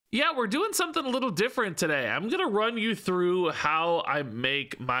Yeah, we're doing something a little different today. I'm going to run you through how I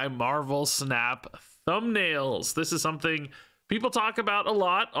make my Marvel Snap thumbnails. This is something people talk about a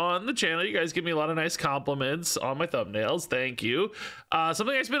lot on the channel. You guys give me a lot of nice compliments on my thumbnails. Thank you.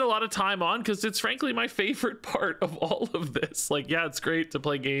 Something I spend a lot of time on because it's frankly my favorite part of all of this. Like, yeah, it's great to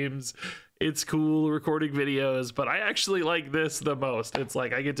play games. It's cool recording videos, but I actually like this the most. It's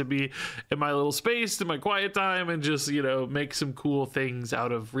like I get to be in my little space in my quiet time and just, you know, make some cool things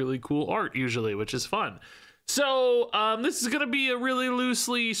out of really cool art usually, which is fun. So this is going to be a really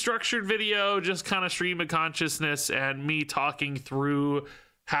loosely structured video, just kind of stream of consciousness and me talking through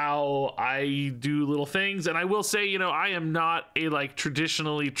how I do little things. And I will say, you know, I am not a like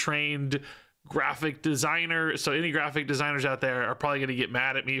traditionally trained graphic designer, so any graphic designers out there are probably going to get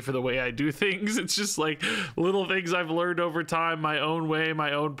mad at me for the way I do things. It's just like little things I've learned over time, my own way,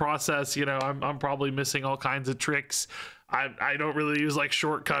 my own process. You know, I'm probably missing all kinds of tricks. I don't really use like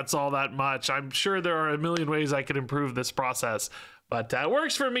shortcuts all that much. I'm sure there are a million ways I could improve this process, but that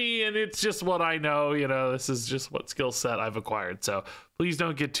works for me and it's just what I know. You know, this is just what skill set I've acquired. So please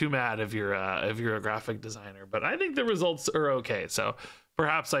don't get too mad if you're a graphic designer, but I think the results are okay. So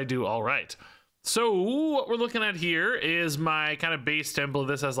perhaps I do all right. So what we're looking at here is my kind of base template.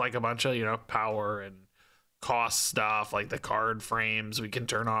 This has like a bunch of, you know, power and cost stuff, like the card frames we can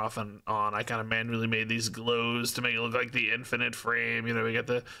turn off and on. I kind of manually made these glows to make it look like the infinite frame. You know, we got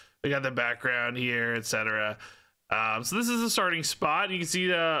the background here, etc. So this is the starting spot. You can see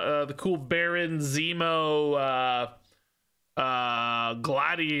the cool Baron Zemo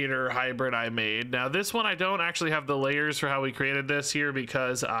gladiator hybrid I made. Now this one I don't actually have the layers for how we created this here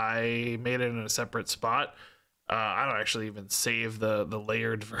because I made it in a separate spot. I don't actually even save the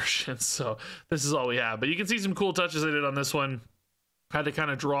layered version, so this is all we have. But you can see some cool touches I did on this one. Had to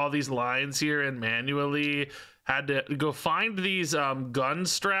kind of draw these lines here and manually had to go find these gun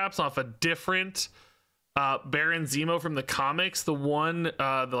straps off a different Baron Zemo from the comics. The one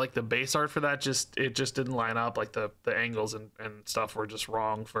the base art for that just didn't line up. Like the angles and stuff were just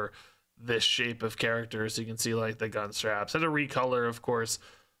wrong for this shape of character. So you can see like the gun straps. Had to recolor, of course,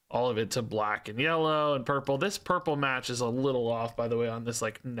 all of it to black and yellow and purple. This purple match is a little off, by the way, on this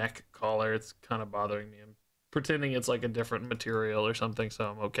like neck collar. It's kind of bothering me. I'm pretending it's like a different material or something, so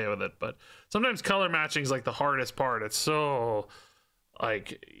I'm okay with it. But sometimes color matching is like the hardest part. It's so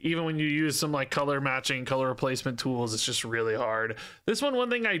like, even when you use some like color matching, color replacement tools, it's just really hard. This one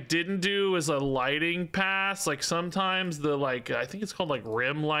thing I didn't do is a lighting pass. Like sometimes the like, I think it's called like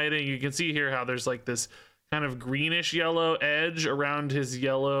rim lighting. You can see here how there's like this kind of greenish yellow edge around his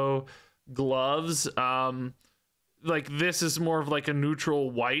yellow gloves. Like this is more of like a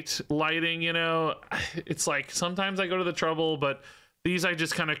neutral white lighting, you know. It's like sometimes I go to the trouble, but these I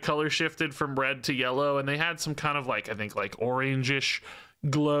just kind of color shifted from red to yellow, and they had some kind of like, I think like orangish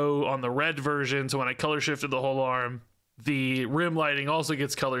glow on the red version. So when I color shifted the whole arm, the rim lighting also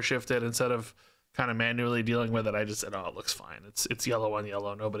gets color shifted instead of kind of manually dealing with it. I just said, oh, it looks fine. It's yellow on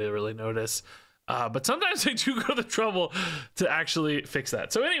yellow. Nobody will really notice. But sometimes I do go to the trouble to actually fix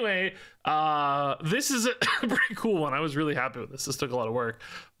that. So anyway, this is a pretty cool one. I was really happy with this. This took a lot of work,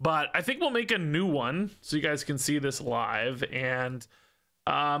 but I think we'll make a new one so you guys can see this live. And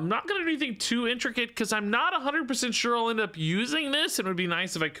I'm not going to do anything too intricate because I'm not 100% sure I'll end up using this. It would be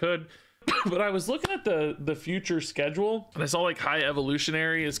nice if I could. But I was looking at the future schedule and I saw like High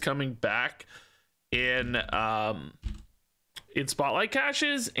Evolutionary is coming back in Spotlight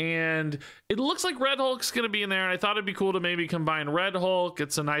caches, and it looks like Red Hulk's gonna be in there, and I thought it'd be cool to maybe combine Red Hulk.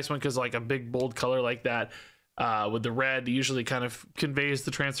 It's a nice one because like a big bold color like that with the red usually kind of conveys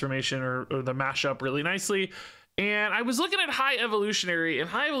the transformation or the mashup really nicely. And I was looking at High Evolutionary, and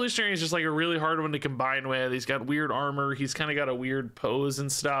High Evolutionary is just like a really hard one to combine with. He's got weird armor, he's kind of got a weird pose and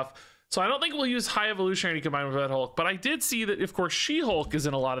stuff, so I don't think we'll use High Evolutionary to combine with Red Hulk. But I did see that of course She-Hulk is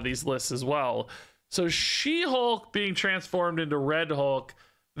in a lot of these lists as well. So She-Hulk being transformed into Red Hulk,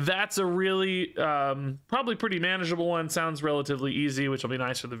 that's a really probably pretty manageable one. Sounds relatively easy, which will be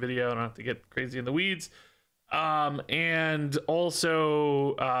nice for the video. I don't have to get crazy in the weeds. And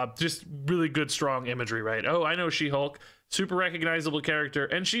also just really good, strong imagery, right? Oh, I know She-Hulk, super recognizable character,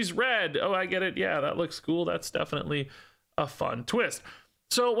 and she's red. Oh, I get it. Yeah, that looks cool. That's definitely a fun twist.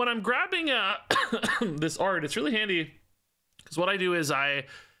 So when I'm grabbing this art, it's really handy because what I do is I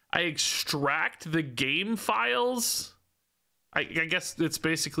extract the game files. I guess it's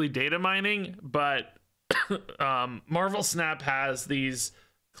basically data mining, but Marvel Snap has these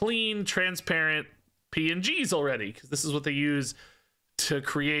clean, transparent PNGs already, because this is what they use to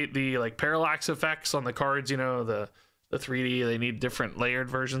create the like parallax effects on the cards. You know, the 3D, they need different layered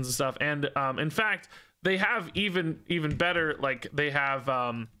versions and stuff. And in fact, they have even better, like they have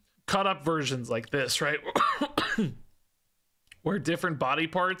cut up versions like this, right? Where different body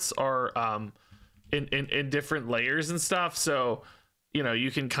parts are in different layers and stuff. So, you know,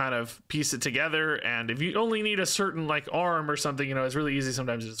 you can kind of piece it together. And if you only need a certain like arm or something, you know, it's really easy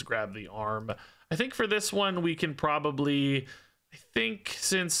sometimes to just grab the arm. I think for this one, we can probably, I think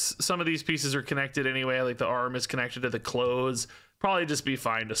since some of these pieces are connected anyway, like the arm is connected to the clothes, probably just be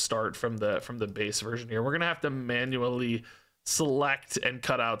fine to start from the base version here. We're gonna have to manually select and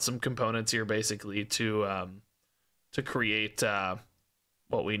cut out some components here basically to create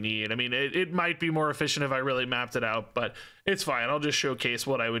what we need. I mean, it might be more efficient if I really mapped it out, but it's fine. I'll just showcase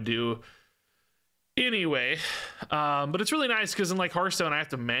what I would do anyway. But it's really nice because in like Hearthstone, I have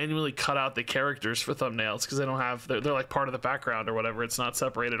to manually cut out the characters for thumbnails because they don't have, they're like part of the background or whatever. It's not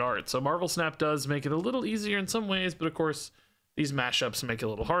separated art. So Marvel Snap does make it a little easier in some ways, but of course these mashups make it a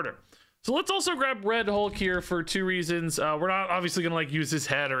little harder. So let's also grab Red Hulk here for two reasons. We're not obviously gonna like use his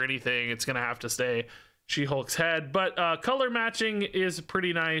head or anything. It's gonna have to stay She-Hulk's head, but color matching is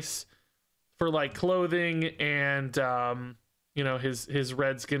pretty nice for like clothing, and you know, his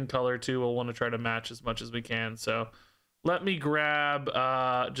red skin color too. We'll want to try to match as much as we can. So let me grab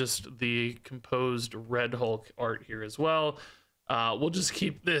just the composed Red Hulk art here as well. We'll just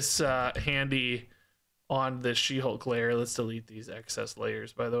keep this handy on the She-Hulk layer. Let's delete these excess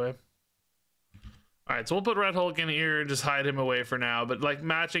layers, by the way. All right, so we'll put Red Hulk in here and just hide him away for now, but like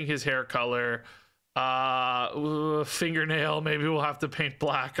matching his hair color, fingernail, maybe we'll have to paint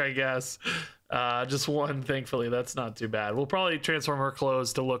black, I guess. Just one, thankfully. That's not too bad. We'll probably transform her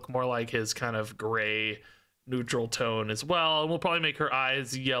clothes to look more like his kind of gray neutral tone as well, and we'll probably make her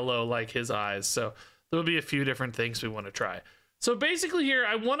eyes yellow like his eyes. So there'll be a few different things we want to try. So basically here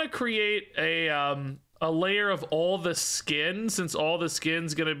I want to create a layer of all the skin, since all the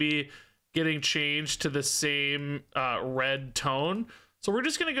skin's going to be getting changed to the same red tone. So we're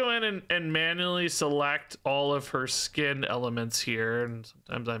just going to go in and manually select all of her skin elements here, and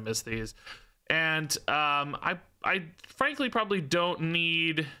sometimes I miss these. And I frankly probably don't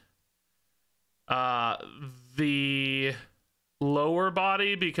need the lower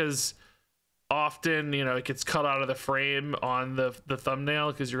body, because often, you know, it gets cut out of the frame on the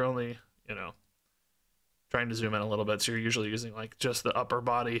thumbnail because you're only, you know, trying to zoom in a little bit, so you're usually using like just the upper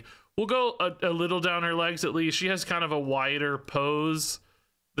body. We'll go a little down her legs at least. She has kind of a wider pose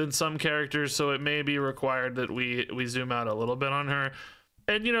than some characters, so it may be required that we zoom out a little bit on her.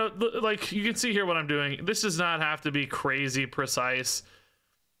 And you know, like you can see here what I'm doing. This does not have to be crazy precise.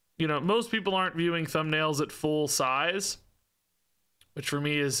 You know, most people aren't viewing thumbnails at full size, which for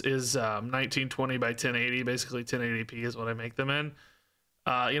me is 1920 by 1080. Basically 1080p is what I make them in.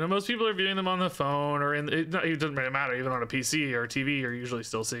 You know, most people are viewing them on the phone or it doesn't really matter, even on a PC or a TV. You're usually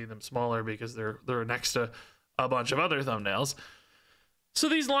still seeing them smaller because they're next to a bunch of other thumbnails. So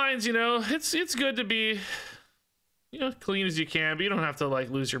these lines, you know, it's good to be, you know, clean as you can, but you don't have to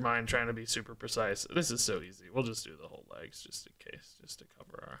like lose your mind trying to be super precise. This is so easy. We'll just do the whole legs just in case, just to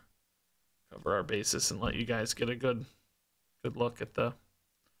cover our basis and let you guys get a good look at the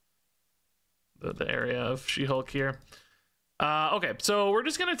area of She-Hulk here. Okay, so we're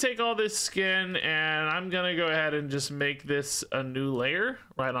just gonna take all this skin and I'm gonna go ahead and just make this a new layer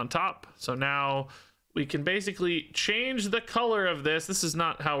right on top. So now we can basically change the color of this. This is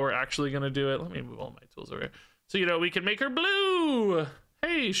not how we're actually gonna do it. Let me move all my tools over here. So, you know, we can make her blue.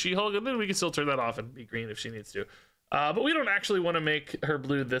 Hey, She-Hulk, and then we can still turn that off and be green if she needs to. But we don't actually want to make her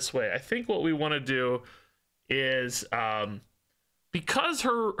blue this way. I think what we want to do is, because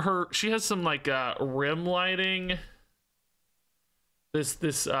she has some like rim lighting,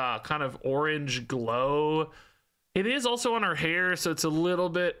 this kind of orange glow. It is also on her hair, so it's a little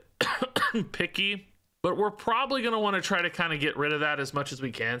bit picky, but we're probably going to want to try to kind of get rid of that as much as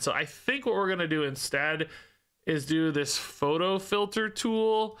we can. So I think what we're going to do instead is do this photo filter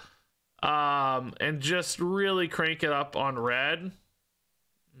tool and just really crank it up on red.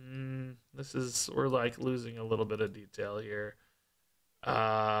 We're like losing a little bit of detail here.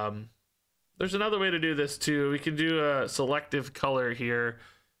 There's another way to do this too. We can do a selective color here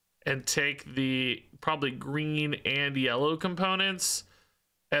and take the probably green and yellow components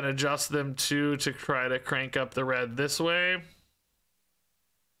and adjust them to try to crank up the red this way.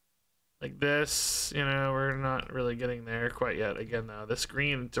 Like this, you know, we're not really getting there quite yet. Again, though, this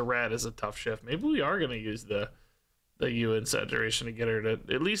green to red is a tough shift. Maybe we are going to use the hue and saturation to get her to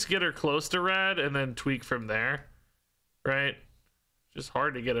at least get her close to red and then tweak from there, right? Just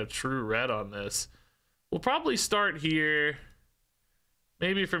hard to get a true red on this. We'll probably start here.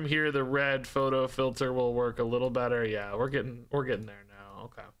 Maybe from here the red photo filter will work a little better. Yeah, we're getting there now.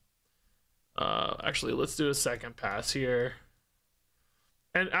 Okay. Actually, let's do a second pass here.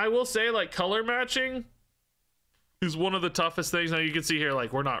 And I will say, like, color matching is one of the toughest things. Now you can see here,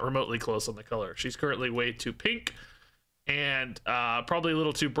 like, we're not remotely close on the color. She's currently way too pink and probably a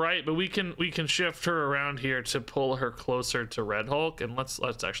little too bright, but we can shift her around here to pull her closer to Red Hulk. And let's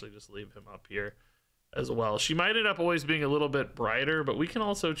actually just leave him up here as well. She might end up always being a little bit brighter, but we can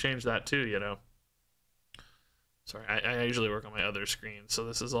also change that too, you know. Sorry, I usually work on my other screen, so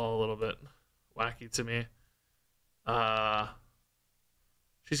this is all a little bit wacky to me.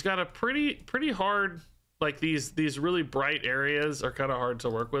 She's got a pretty hard, like these really bright areas are kind of hard to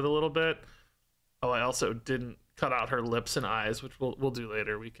work with a little bit. Oh, I also didn't cut out her lips and eyes, which we'll do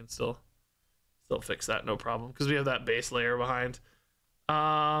later. We can still fix that, no problem, because we have that base layer behind.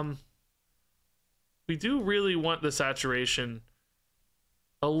 We do really want the saturation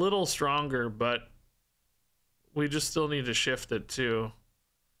a little stronger, but we just still need to shift it too.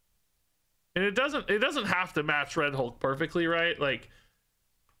 And it doesn't have to match Red Hulk perfectly, right? Like,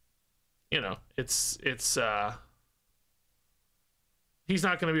 you know, it's he's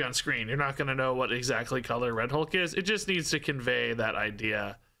not going to be on screen. You're not going to know what exactly color Red Hulk is. It just needs to convey that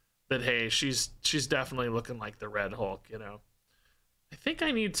idea that, hey, she's definitely looking like the Red Hulk, you know. I think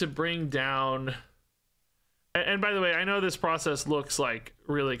I need to bring down, and by the way, I know this process looks like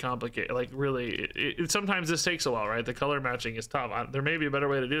really complicated, like really, sometimes this takes a while, right? The color matching is tough. There may be a better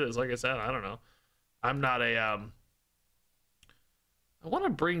way to do this. Like I said, I don't know. I'm not a, I want to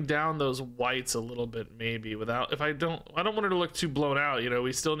bring down those whites a little bit, maybe, without, I don't want her to look too blown out, you know.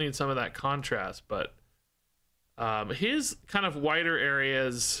 We still need some of that contrast, but his kind of whiter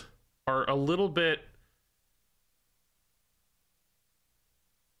areas are a little bit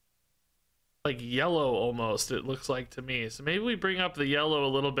like yellow almost, it looks like to me. So maybe we bring up the yellow a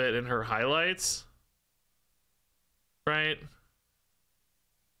little bit in her highlights, right?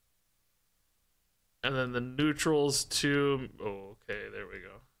 And then the neutrals too. Oh, okay, there we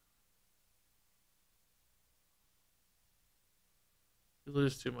go. You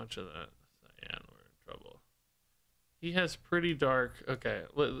lose too much of that, Cyan, we're in trouble. He has pretty dark. Okay,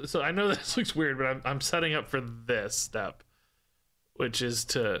 so I know this looks weird, but I'm setting up for this step, which is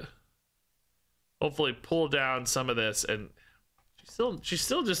to hopefully pull down some of this. And she's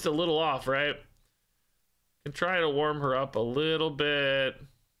still just a little off, right? Can try to warm her up a little bit.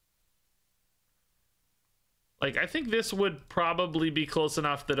 Like, I think this would probably be close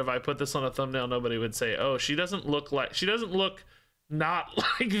enough that if I put this on a thumbnail, nobody would say, oh, she doesn't look not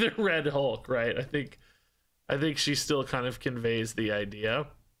like the Red Hulk, right? I think she still kind of conveys the idea.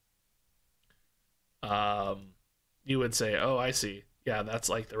 You would say, oh, I see. Yeah, that's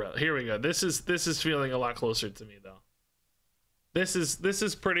like the Red. Here we go. This is feeling a lot closer to me though. This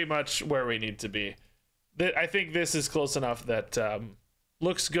is pretty much where we need to be. I think this is close enough that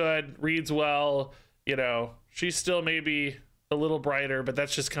looks good, reads well. You know, she's still maybe a little brighter, but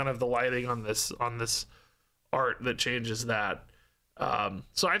that's just kind of the lighting on this art that changes that.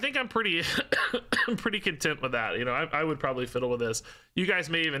 So I think I'm pretty I'm pretty content with that. You know, I would probably fiddle with this. You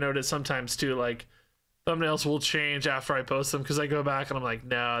guys may even notice sometimes too, like, thumbnails will change after I post them because I go back and I'm like,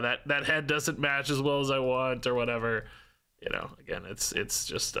 no, that head doesn't match as well as I want or whatever. You know, again, it's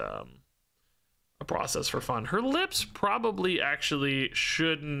just a process for fun. Her lips probably actually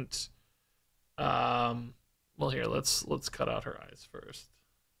shouldn't. Well, here, let's cut out her eyes first.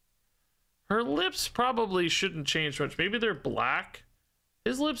 Her lips probably shouldn't change much. Maybe they're black.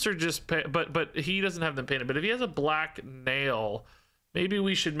 His lips are just, but he doesn't have them painted. But if he has a black nail, maybe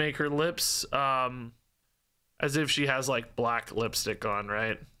we should make her lips as if she has like black lipstick on,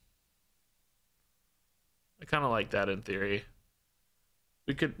 right? I kind of like that in theory.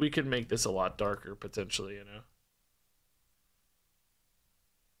 We could make this a lot darker potentially, you know.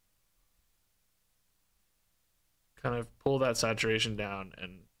 Kind of pull that saturation down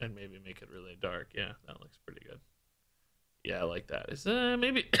and maybe make it really dark. Yeah, that looks pretty good. Yeah, I like that. Is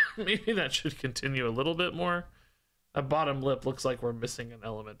maybe maybe that should continue a little bit more. That bottom lip looks like we're missing an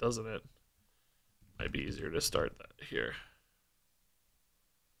element, doesn't it? Might be easier to start that here.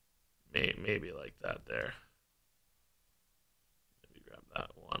 Maybe like that there. Maybe grab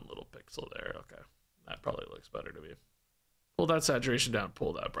that one little pixel there. Okay, that probably looks better to me. Pull that saturation down,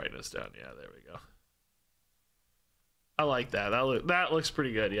 pull that brightness down. Yeah, there we go. I like that. That looks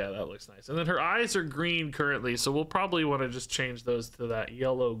pretty good. Yeah, that looks nice. And then her eyes are green currently, so we'll probably want to just change those to that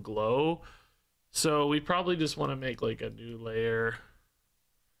yellow glow. So we probably just want to make like a new layer.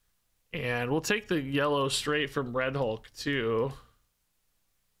 And we'll take the yellow straight from Red Hulk too.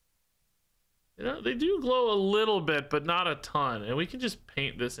 You know, they do glow a little bit, but not a ton. And we can just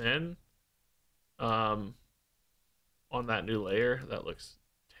paint this in on that new layer. That looks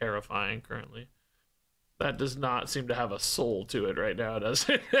terrifying currently. That does not seem to have a soul to it right now, does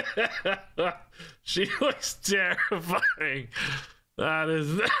it? She looks terrifying. That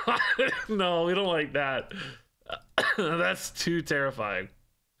is not, no, we don't like that. That's too terrifying.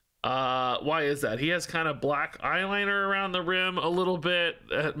 Why is that? He has kind of black eyeliner around the rim a little bit.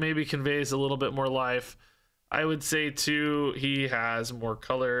 That maybe conveys a little bit more life. I would say too, he has more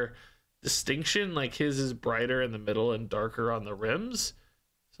color distinction. Like his is brighter in the middle and darker on the rims.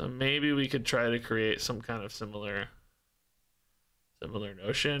 So maybe we could try to create some kind of similar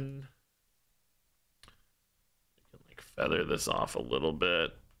notion. We can like feather this off a little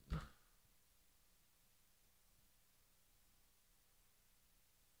bit.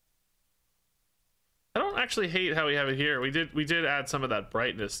 I don't actually hate how we have it here. We did add some of that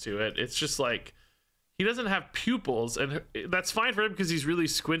brightness to it. It's just like he doesn't have pupils, and that's fine for him because he's really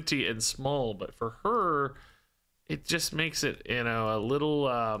squinty and small, but for her it just makes it, you know, a little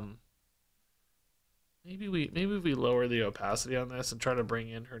maybe we lower the opacity on this and try to bring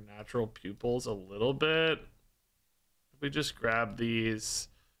in her natural pupils a little bit. If we just grab these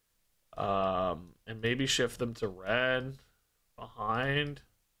and maybe shift them to red behind.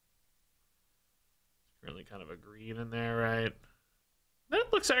 Really kind of a green in there, right?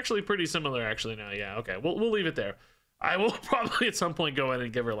 That looks actually pretty similar actually now. Yeah, okay. We'll leave it there. I will probably at some point go in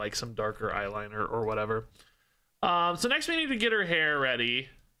and give her like some darker eyeliner or whatever. So next we need to get her hair ready.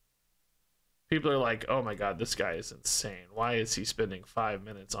 People are like, oh my god, this guy is insane. Why is he spending 5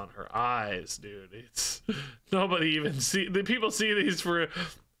 minutes on her eyes, dude? It's nobody even see the people see these for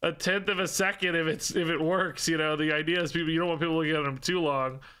a tenth of a second if it works, you know. The idea is you don't want people looking at them too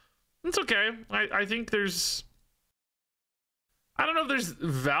long. It's okay. I think there's, I don't know if there's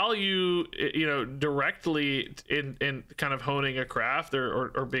value, you know, directly in kind of honing a craft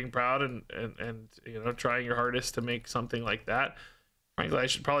or being proud and you know, trying your hardest to make something like that. Frankly, I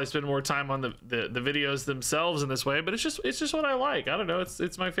should probably spend more time on the videos themselves in this way, but it's just what I like. I don't know.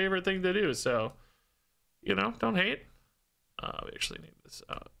 It's my favorite thing to do. So, you know, don't hate. We actually need this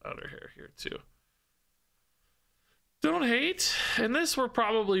outer hair here too. Don't hate. And this we're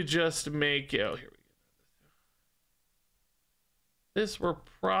probably just make, oh, here we go. This we're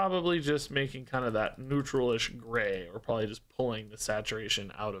probably just making kind of that neutralish gray. We're probably just pulling the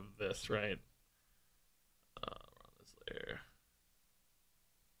saturation out of this, right? Around this layer.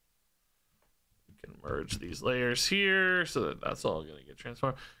 We can merge these layers here so that that's all going to get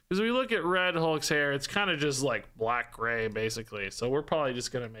transformed. Because we look at Red Hulk's hair, it's kind of just like black gray basically. So we're probably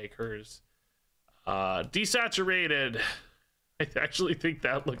just going to make hers desaturated. I actually think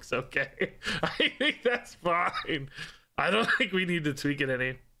that looks okay. I think that's fine. I don't think we need to tweak it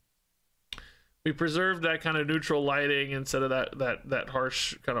any. We preserved that kind of neutral lighting instead of that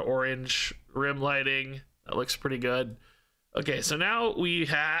harsh kind of orange rim lighting. That looks pretty good. Okay, so now we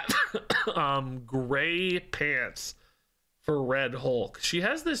have gray pants for Red Hulk. She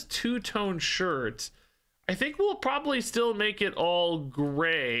has this two-tone shirt. I think we'll probably still make it all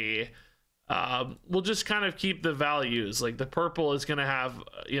gray. We'll just kind of keep the values. Like the purple is going to have,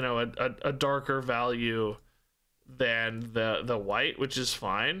 you know, a darker value than the white, which is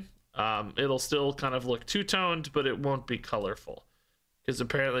fine. It'll still kind of look two-toned, but it won't be colorful because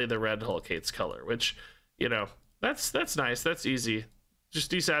apparently the Red Hulk hates color, which, you know, that's nice. That's easy.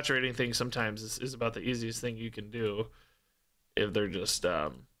 Just desaturating things sometimes is about the easiest thing you can do if they're just, you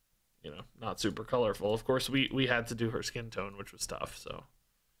know, not super colorful. Of course, we had to do her skin tone, which was tough, so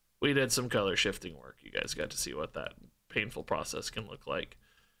we did some color shifting work. You guys got to see what that painful process can look like.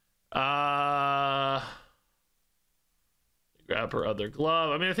 Grab her other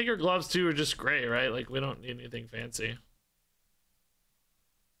glove. I mean, I think her gloves too are just gray, right? Like we don't need anything fancy.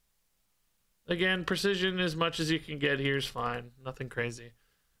 Again, precision as much as you can get here is fine. Nothing crazy.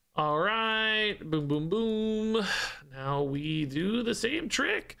 All right, boom, boom, boom. Now we do the same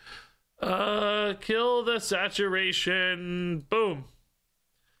trick. Kill the saturation. Boom.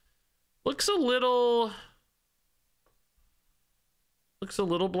 Looks a little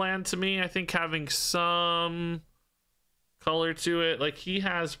bland to me. I think having some color to it, like he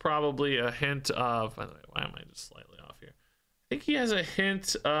has probably a hint of, by the way, why am I just slightly off here? I think he has a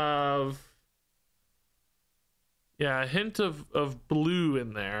hint of, yeah, a hint of blue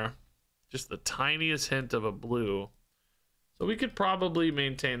in there. Just the tiniest hint of a blue. So we could probably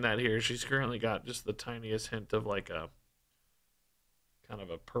maintain that here. She's currently got just the tiniest hint of like a kind of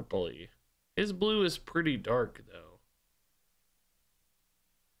a purpley. His blue is pretty dark though.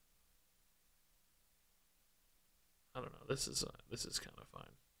 I don't know. This is kind of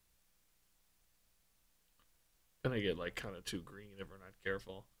fine. Gonna get like kind of too green if we're not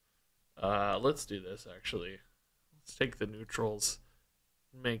careful. Let's do this actually. Let's take the neutrals,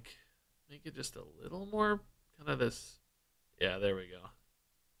 make make it just a little more kind of this. Yeah, there we go.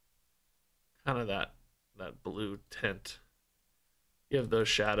 Kind of that blue tint. Give those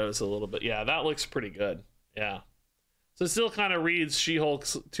shadows a little bit. Yeah, that looks pretty good. Yeah. So it still kind of reads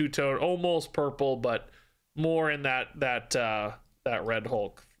She-Hulk's two-tone, almost purple, but more in that Red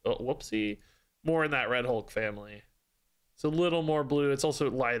Hulk. Oh, whoopsie. More in that Red Hulk family. It's a little more blue. It's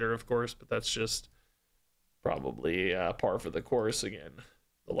also lighter, of course, but that's just probably par for the course again.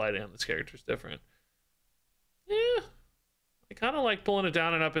 The lighting on this character is different. Yeah. I kind of like pulling it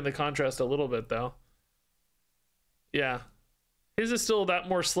down and up in the contrast a little bit, though. Yeah. His is still that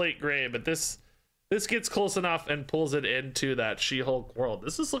more slate gray, but this gets close enough and pulls it into that She-Hulk world.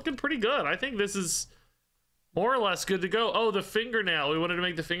 This is looking pretty good. I think this is more or less good to go. Oh, the fingernail. We wanted to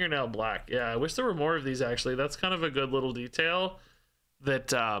make the fingernail black. Yeah, I wish there were more of these, actually. That's kind of a good little detail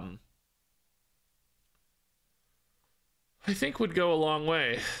that I think would go a long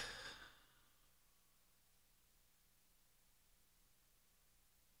way.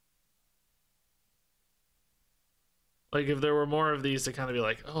 Like, if there were more of these to kind of be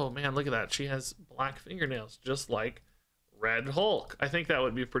like, oh man, look at that. She has black fingernails, just like Red Hulk. I think that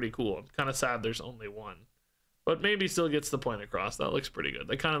would be pretty cool. I'm kind of sad there's only one. But maybe still gets the point across. That looks pretty good.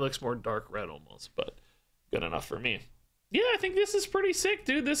 That kind of looks more dark red almost, but good enough for me. Yeah, I think this is pretty sick,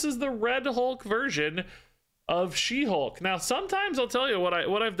 dude. This is the Red Hulk version of She-Hulk. Now, sometimes I'll tell you what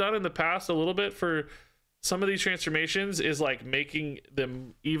I've done in the past a little bit for some of these transformations is like making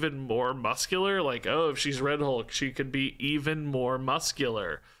them even more muscular. Like, oh, if she's Red Hulk, she could be even more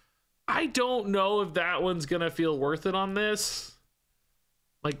muscular. I don't know if that one's gonna feel worth it on this.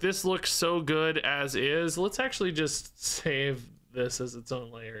 Like, this looks so good as is. Let's actually just save this as its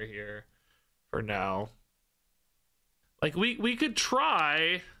own layer here for now. Like, we could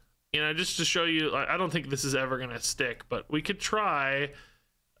try, you know, just to show you. I don't think this is ever gonna stick, but we could try.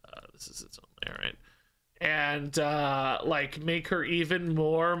 This is its own layer, right? And like make her even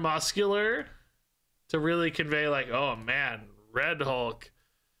more muscular to really convey like, oh man, Red Hulk,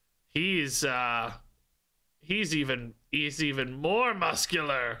 he's even more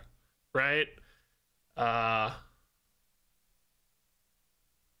muscular, right?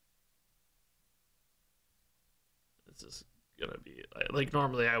 This is gonna be like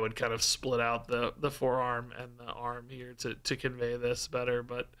normally I would kind of split out the forearm and the arm here to convey this better,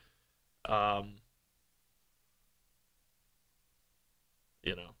 but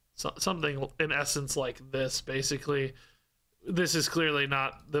you know, something in essence like this. Basically, this is clearly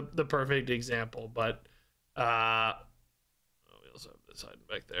not the perfect example, but we also have this hiding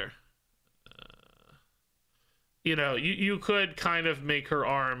back there. You know, you could kind of make her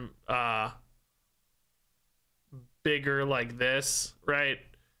arm bigger like this, right?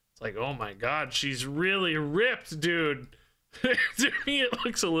 It's like, oh my god, she's really ripped, dude. To me, it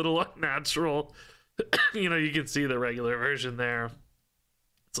looks a little unnatural. You know, you can see the regular version there.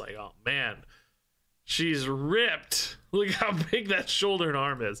 It's like, oh man, she's ripped. Look how big that shoulder and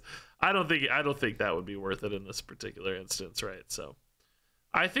arm is. I don't think that would be worth it in this particular instance, right? So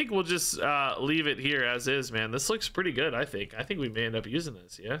I think we'll just leave it here as is, man. This looks pretty good, I think. I think we may end up using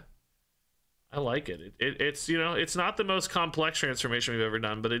this, yeah? I like it. It's, you know, it's not the most complex transformation we've ever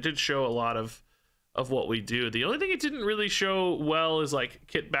done, but it did show a lot of what we do. The only thing it didn't really show well is like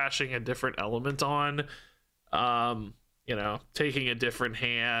kit bashing a different element on. You know, taking a different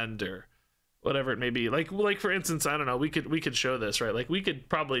hand or whatever it may be. Like for instance, I don't know, we could show this, right? Like we could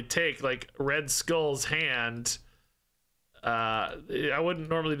probably take like Red Skull's hand. I wouldn't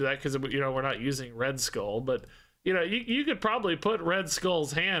normally do that because, you know, we're not using Red Skull, but you know, you could probably put Red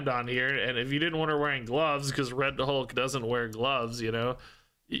Skull's hand on here, and if you didn't want her wearing gloves, because Red Hulk doesn't wear gloves, you know,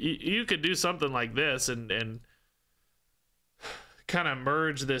 you could do something like this and kind of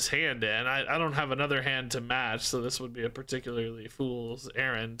merge this hand in. I don't have another hand to match, so this would be a particularly foolish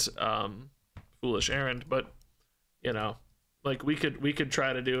errand, but you know, like we could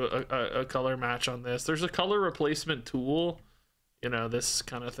try to do a color match on this. There's a color replacement tool, you know, this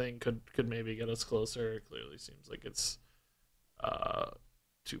kind of thing could maybe get us closer. It clearly seems like it's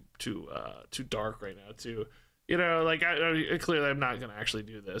too dark right now too, you know, like clearly I'm not gonna actually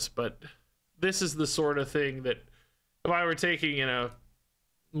do this, but this is the sort of thing that if I were taking, you know,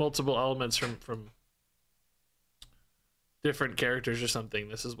 multiple elements from different characters or something,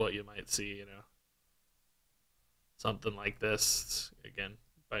 this is what you might see, you know. Something like this. Again,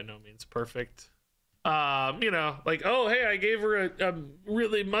 by no means perfect. You know, like, oh, hey, I gave her a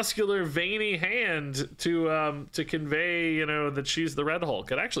really muscular, veiny hand to convey, you know, that she's the Red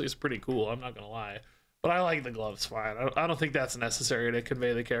Hulk. It actually is pretty cool, I'm not gonna lie. But I like the gloves fine. I don't think that's necessary to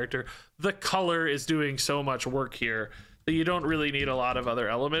convey the character. The color is doing so much work here that you don't really need a lot of other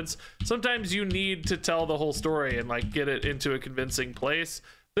elements. Sometimes you need to tell the whole story and like get it into a convincing place.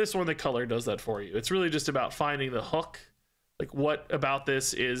 This one, the color does that for you. It's really just about finding the hook. Like what about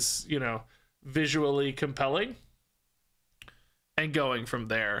this is, you know, visually compelling and going from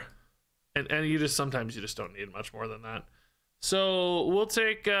there. And you just, sometimes you just don't need much more than that. So we'll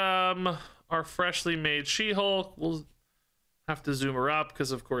take our freshly made She-Hulk. We'll have to zoom her up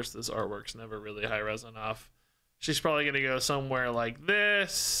because of course this artwork's never really high res enough. She's probably gonna go somewhere like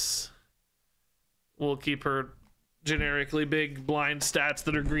this. We'll keep her generically big blind stats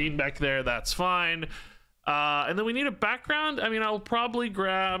that are green back there. That's fine. And then we need a background. I mean, I'll probably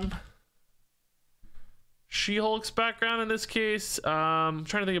grab She-Hulk's background in this case. I'm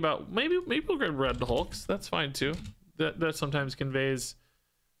trying to think about maybe we'll grab Red Hulk's. That's fine too. That sometimes conveys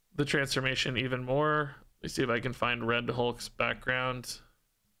the transformation even more. Let me see if I can find Red Hulk's background.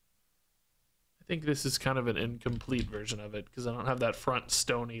 I think this is kind of an incomplete version of it because I don't have that front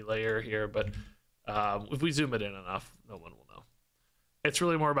stony layer here, but if we zoom it in enough, no one will know. It's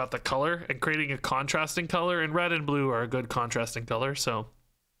really more about the color and creating a contrasting color, and red and blue are a good contrasting color, so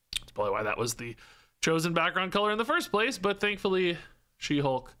that's probably why that was the chosen background color in the first place. But thankfully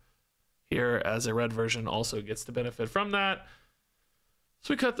She-Hulk here as a red version also gets to benefit from that.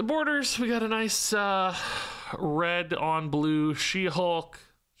 So we cut the borders. We got a nice red on blue She-Hulk.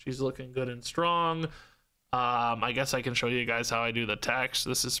 She's looking good and strong. I guess I can show you guys how I do the text.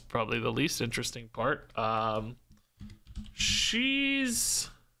 This is probably the least interesting part. She's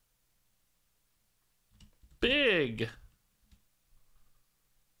big.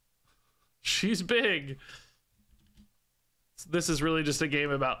 She's big. This is really just a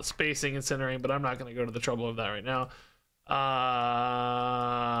game about spacing and centering, but I'm not going to go to the trouble of that right now.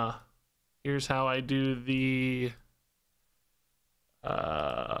 Here's how I do the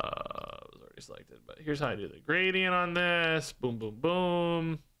was already selected, but here's how I do the gradient on this. Boom, boom,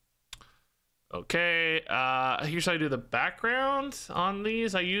 boom. Okay, here's how I do the background on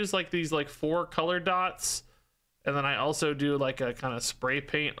these. I use like these like 4 color dots, and then I also do like a kind of spray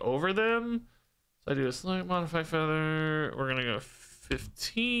paint over them. So I do a slight modify feather. We're gonna go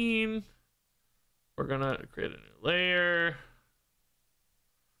 15. We're gonna create a new layer.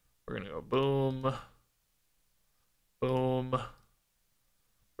 We're gonna go boom, boom.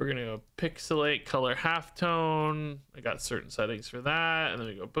 We're gonna go pixelate color halftone. I got certain settings for that, and then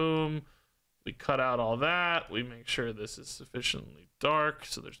we go boom. We cut out all that. We make sure this is sufficiently dark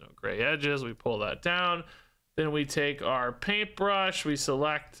so there's no gray edges. We pull that down. Then we take our paintbrush, we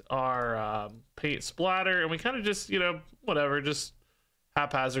select our paint splatter, and we kind of just, you know, whatever, just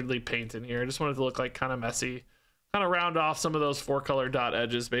haphazardly paint in here. I just want it to look like kind of messy, kind of round off some of those 4 color dot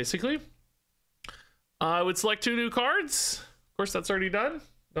edges basically. I would select 2 new cards. Of course, that's already done.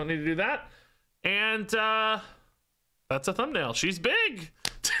 Don't need to do that. And that's a thumbnail. She's big.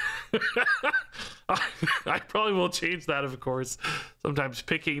 I probably will change that, of course. Sometimes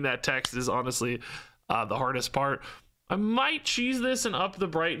picking that text is honestly the hardest part. I might cheese this and up the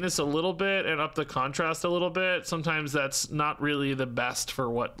brightness a little bit and up the contrast a little bit. Sometimes that's not really the best for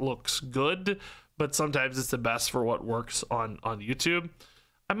what looks good, but sometimes it's the best for what works on YouTube.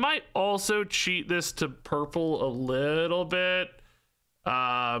 I might also cheat this to purple a little bit,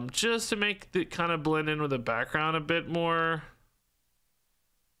 just to make it kind of blend in with the background a bit more.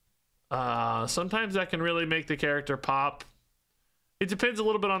 Sometimes that can really make the character pop. It depends a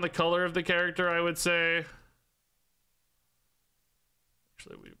little bit on the color of the character, I would say.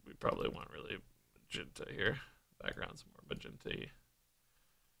 Actually, we probably want really magenta here. Background's more magenta-y.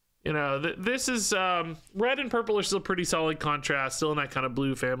 You know, this is red and purple is still pretty solid contrast, still in that kind of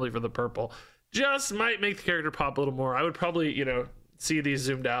blue family for the purple. Just might make the character pop a little more. I would probably, you know, see these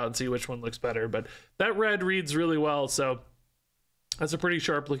zoomed out and see which one looks better, but that red reads really well, so that's a pretty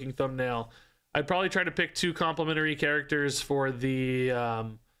sharp looking thumbnail. I'd probably try to pick 2 complementary characters for the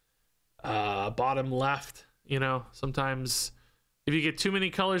bottom left. You know, sometimes if you get too many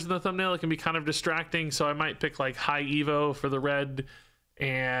colors in the thumbnail, it can be kind of distracting. So I might pick like High Evo for the red,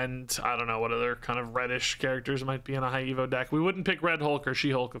 and I don't know what other kind of reddish characters might be in a High Evo deck. We wouldn't pick Red Hulk or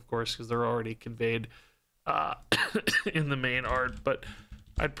She-Hulk, of course, because they're already conveyed in the main art. But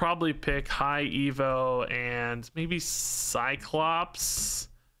I'd probably pick High Evo and maybe Cyclops.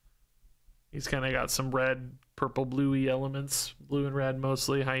 He's kind of got some red, purple, bluey elements. Blue and red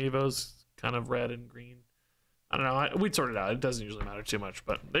mostly. High Evo's kind of red and green. I don't know. We'd sort it out. It doesn't usually matter too much.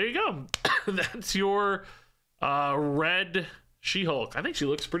 But there you go. That's your red She-Hulk. I think she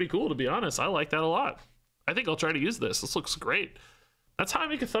looks pretty cool, to be honest. I like that a lot. I think I'll try to use this. This looks great. That's how I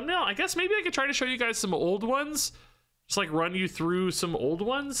make a thumbnail. I guess maybe I could try to show you guys some old ones. Just like run you through some old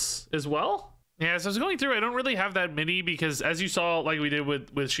ones as well. Yeah, so I was going through, I don't really have that many because as you saw, like we did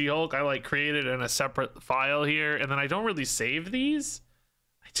with She-Hulk, I like created in a separate file here, and then I don't really save these.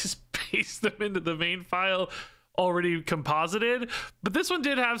 I just paste them into the main file already composited. But this one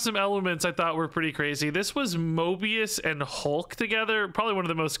did have some elements I thought were pretty crazy. This was Mobius and Hulk together, probably one of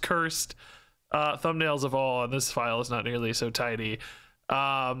the most cursed thumbnails of all, and this file is not nearly so tidy.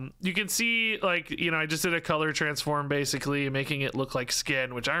 You can see, like, you know, I just did a color transform basically making it look like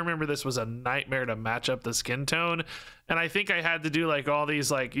skin, which I remember this was a nightmare to match up the skin tone, and I think I had to do like all these,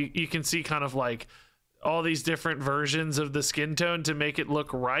 like, you can see kind of like all these different versions of the skin tone to make it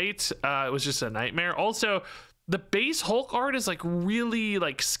look right. It was just a nightmare. Also, the base Hulk art is like really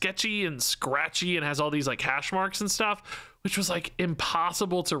like sketchy and scratchy and has all these like hash marks and stuff, which was like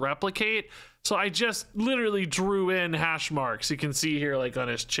impossible to replicate. So I just literally drew in hash marks. You can see here, like on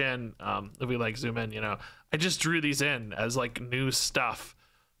his chin, if we like zoom in, you know, I just drew these in as like new stuff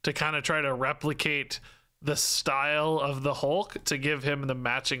to kind of try to replicate the style of the Hulk to give him the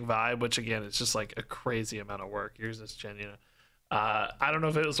matching vibe, which again, it's just like a crazy amount of work. Here's his chin, you know. I don't know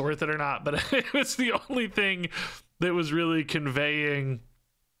if it was worth it or not, but it was the only thing that was really conveying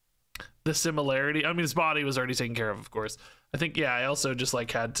the similarity. I mean, his body was already taken care of course. I think, yeah, I also just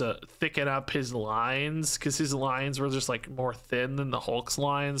like had to thicken up his lines because his lines were just like more thin than the Hulk's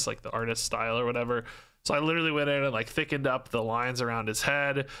lines, like the artist style or whatever. So I literally went in and like thickened up the lines around his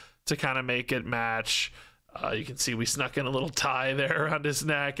head to kind of make it match. You can see we snuck in a little tie there around his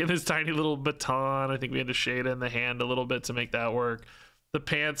neck and his tiny little baton. I think we had to shade in the hand a little bit to make that work. The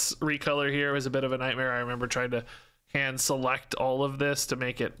pants recolor here was a bit of a nightmare. I remember trying to hand select all of this to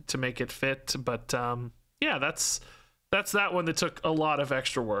make it fit. But yeah, that's that one that took a lot of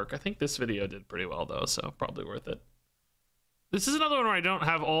extra work. I think this video did pretty well though, so probably worth it. This is another one where I don't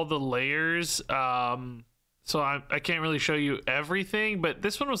have all the layers, so I can't really show you everything, but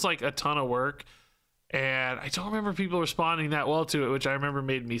this one was like a ton of work. And I don't remember people responding that well to it, which I remember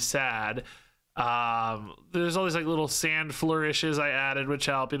made me sad. There's all these like little sand flourishes I added, which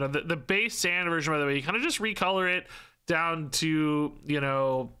help. You know, the base sand version, by the way, you kind of just recolor it down to, you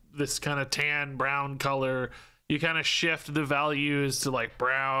know, this kind of tan brown color. You kind of shift the values to like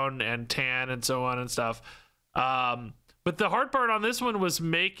brown and tan and so on and stuff. But the hard part on this one was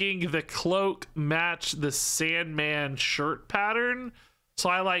making the cloak match the Sandman shirt pattern. So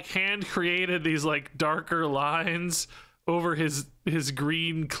I like hand created these like darker lines over his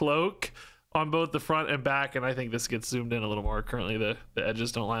green cloak on both the front and back, and I think this gets zoomed in a little more. Currently the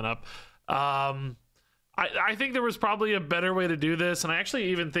edges don't line up. I think there was probably a better way to do this, and I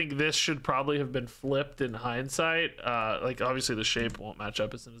actually even think this should probably have been flipped in hindsight. Like obviously the shape won't match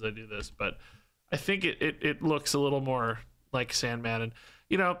up as soon as I do this, but I think it looks a little more like Sandman. And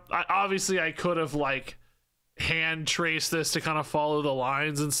you know, obviously I could have like hand trace this to kind of follow the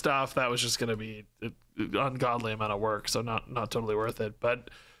lines and stuff. That was just going to be an ungodly amount of work, so not totally worth it. But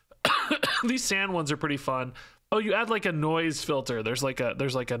these sand ones are pretty fun. Oh, you add like a noise filter. There's like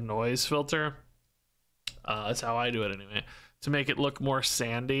a noise filter. That's how I do it anyway, to make it look more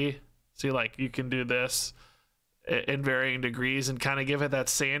sandy. See, like you can do this in varying degrees and kind of give it that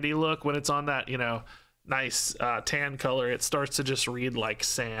sandy look. When it's on that, you know, nice tan color, it starts to just read like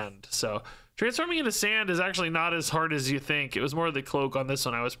sand. So transforming into sand is actually not as hard as you think. It was more the cloak on this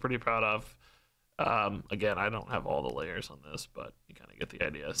one I was pretty proud of. Again, I don't have all the layers on this, but you kind of get the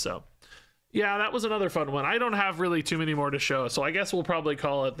idea. So yeah, that was another fun one. I don't have really too many more to show, so I guess we'll probably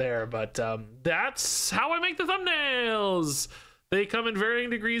call it there. But that's how I make the thumbnails. They come in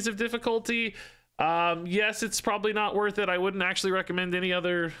varying degrees of difficulty. Yes, it's probably not worth it. I wouldn't actually recommend any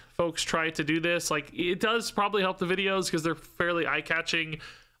other folks try to do this. Like, it does probably help the videos because they're fairly eye-catching.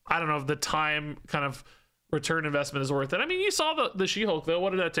 I don't know if the time kind of return investment is worth it. I mean, you saw the She-Hulk though.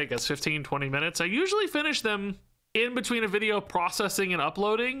 What did that take us? 15, 20 minutes? I usually finish them in between a video processing and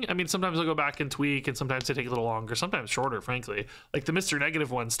uploading. I mean, sometimes I'll go back and tweak, and sometimes they take a little longer, sometimes shorter, frankly. Like the Mr. Negative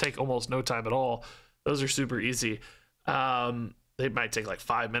ones take almost no time at all. Those are super easy. They might take like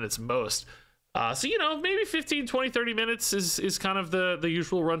 5 minutes most. So, you know, maybe 15, 20, 30 minutes is kind of the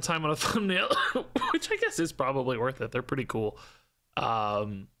usual runtime on a thumbnail, which I guess is probably worth it. They're pretty cool.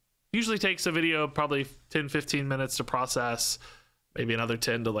 Usually takes a video probably 10, 15 minutes to process, maybe another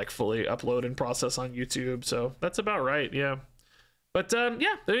 10 to like fully upload and process on YouTube. So that's about right. Yeah. But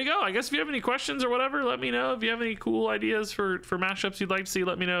yeah, there you go. I guess if you have any questions or whatever, let me know. If you have any cool ideas for mashups you'd like to see,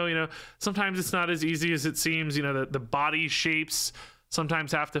 let me know. You know, sometimes it's not as easy as it seems. You know, the body shapes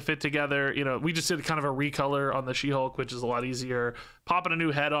sometimes have to fit together. You know, we just did kind of a recolor on the She-Hulk, which is a lot easier. Popping a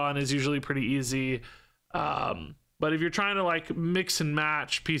new head on is usually pretty easy. But if you're trying to like mix and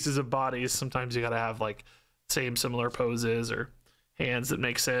match pieces of bodies, sometimes you got to have like similar poses or hands that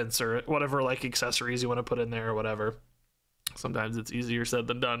make sense, or whatever like accessories you want to put in there or whatever. Sometimes it's easier said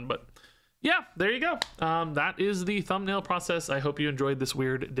than done, but yeah, there you go. That is the thumbnail process. I hope you enjoyed this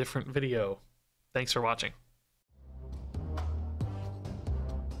weird different video. Thanks for watching.